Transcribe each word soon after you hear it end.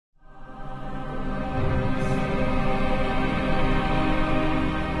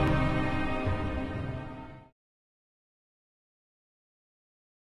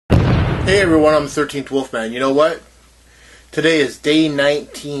Hey everyone, I'm the 13th Wolfman. You know what? Today is day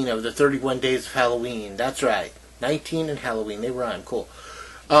 19 of the 31 days of Halloween. That's right. 19 and Halloween. They rhyme. Cool.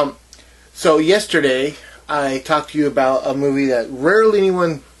 So yesterday I talked to you about a movie that rarely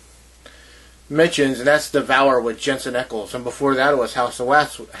anyone mentions, and that's Devour with Jensen Ackles. And before that it was House of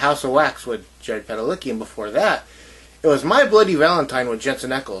Wax with Jared Padalecki. And before that it was My Bloody Valentine with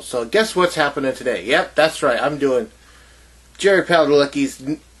Jensen Ackles. So guess what's happening today? Yep, that's right. I'm doing Jared Padalecki's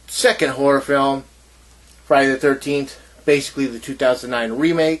second horror film, Friday the 13th, basically the 2009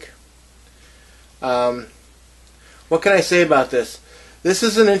 remake. What can I say about this? This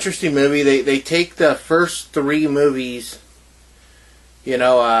is an interesting movie. They take the first three movies,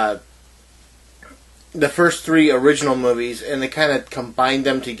 the first three original movies, and they kind of combine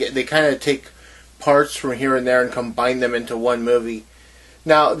them together. They kind of take parts from here and there and combine them into one movie.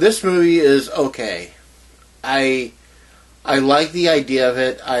 Now, this movie is okay. I like the idea of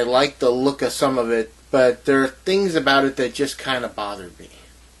it. I like the look of some of it, but there are things about it that just kind of bothered me.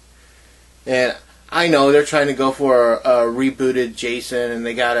 And I know they're trying to go for a rebooted Jason, and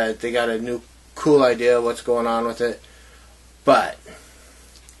they got a new cool idea of what's going on with it. But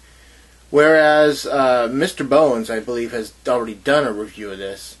whereas Mr. Bones, I believe, has already done a review of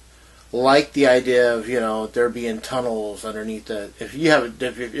this, like the idea of there being tunnels underneath the. If you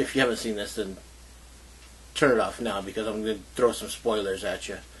haven't seen this, then turn it off now because I'm going to throw some spoilers at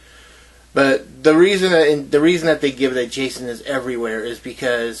you. But the reason that they give that Jason is everywhere is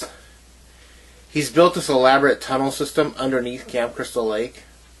because he's built this elaborate tunnel system underneath Camp Crystal Lake,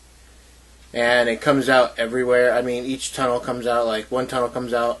 and it comes out everywhere. I mean, each tunnel comes out, like one tunnel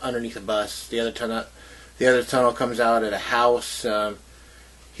comes out underneath a bus, the other tunnel comes out at a house.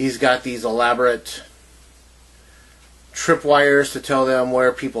 He's got these elaborate tripwires to tell them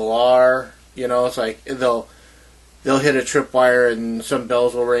where people are. It's like they'll hit a tripwire and some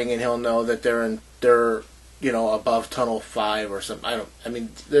bells will ring and he'll know that they're above Tunnel 5 or something.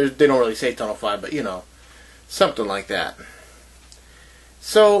 They don't really say Tunnel 5, but something like that.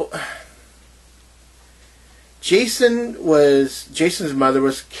 So Jason's mother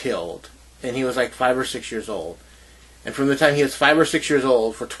was killed, and he was like 5 or 6 years old. And from the time he was 5 or 6 years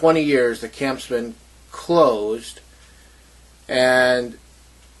old, for 20 years the camp's been closed, and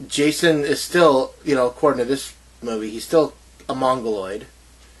Jason is still, according to this movie, he's still a mongoloid.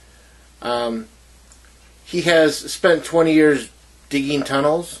 He has spent 20 years digging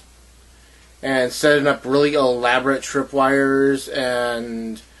tunnels and setting up really elaborate tripwires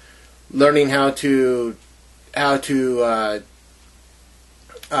and learning how to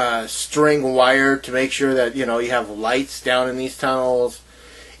string wire to make sure that you have lights down in these tunnels,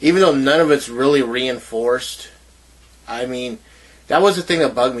 even though none of it's really reinforced. That was the thing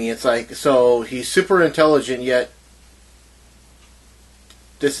that bugged me. It's like, so he's super intelligent, yet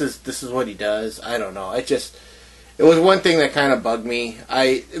this is what he does. I don't know. It was one thing that kind of bugged me.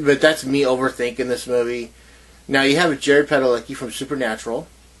 But that's me overthinking this movie. Now you have Jared Padalecki from Supernatural,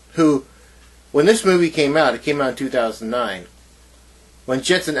 who, when this movie came out, it came out in 2009. When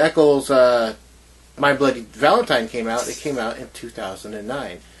Jensen Ackles' My Bloody Valentine came out, it came out in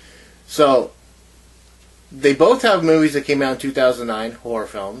 2009. So they both have movies that came out in 2009, horror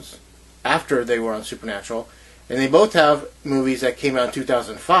films, after they were on Supernatural. And they both have movies that came out in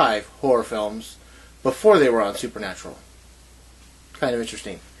 2005, horror films, before they were on Supernatural. Kind of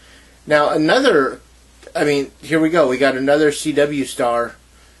interesting. Now, here we go. We got another CW star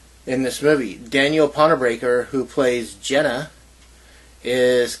in this movie. Danielle Panabaker, who plays Jenna,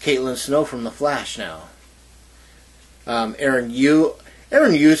 is Caitlin Snow from The Flash now. Aaron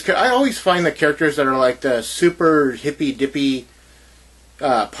Yu's, I always find the characters that are like the super hippy-dippy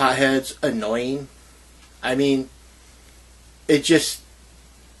potheads annoying. It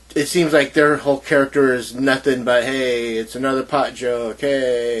seems like their whole character is nothing but, hey, it's another pot joke,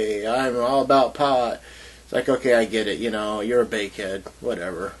 hey, I'm all about pot. It's like, okay, I get it, you're a bakehead,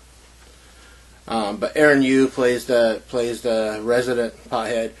 whatever. But Aaron Yu plays the resident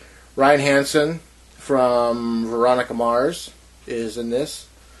pothead. Ryan Hansen from Veronica Mars is in this.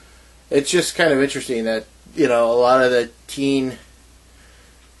 It's just kind of interesting that a lot of the teen,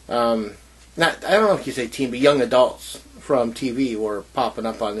 I don't know if you say teen, but young adults from TV were popping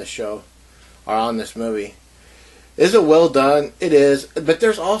up on this show or on this movie. Is it well done? It is, but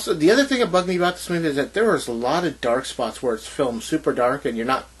there's also the other thing that bugged me about this movie is that there was a lot of dark spots where it's filmed super dark and you're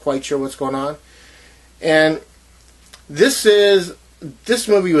not quite sure what's going on. And this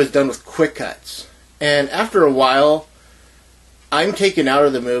movie was done with quick cuts, and after a while, I'm taken out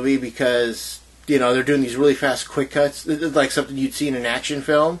of the movie because they're doing these really fast quick cuts. It's like something you'd see in an action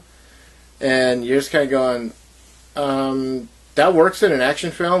film, and you're just kind of going, that works in an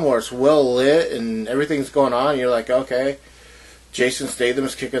action film where it's well lit and everything's going on. And you're like, okay, Jason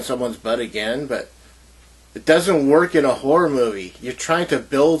Statham's kicking someone's butt again, but it doesn't work in a horror movie. You're trying to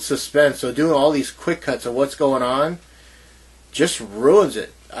build suspense, so doing all these quick cuts of what's going on just ruins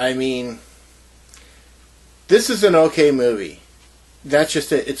it. I mean, this is an okay movie. That's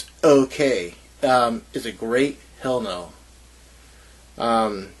just it. It's okay. Is it great? Hell no.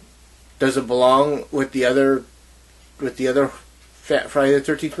 Does it belong with the other Friday the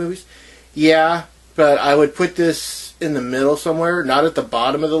 13th movies? Yeah, but I would put this in the middle somewhere, not at the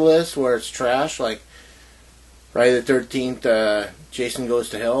bottom of the list where it's trash, like Friday the 13th, Jason Goes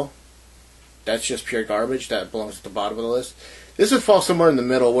to Hell. That's just pure garbage. That belongs at the bottom of the list. This would fall somewhere in the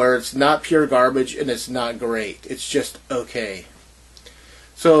middle where it's not pure garbage and it's not great. It's just okay.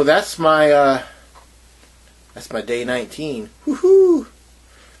 So that's my day 19. Woohoo!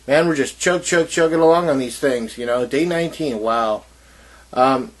 Man, we're just chugging along on these things, you know. Day 19, wow.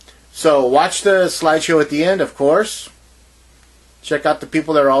 So watch the slideshow at the end, of course. Check out the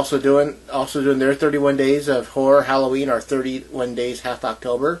people that are also doing their 31 days of horror Halloween, or 31 days half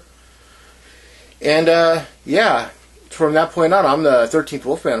October. And yeah, from that point on, I'm the 13th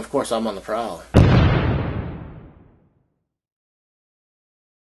Wolfman. Of course, I'm on the prowl.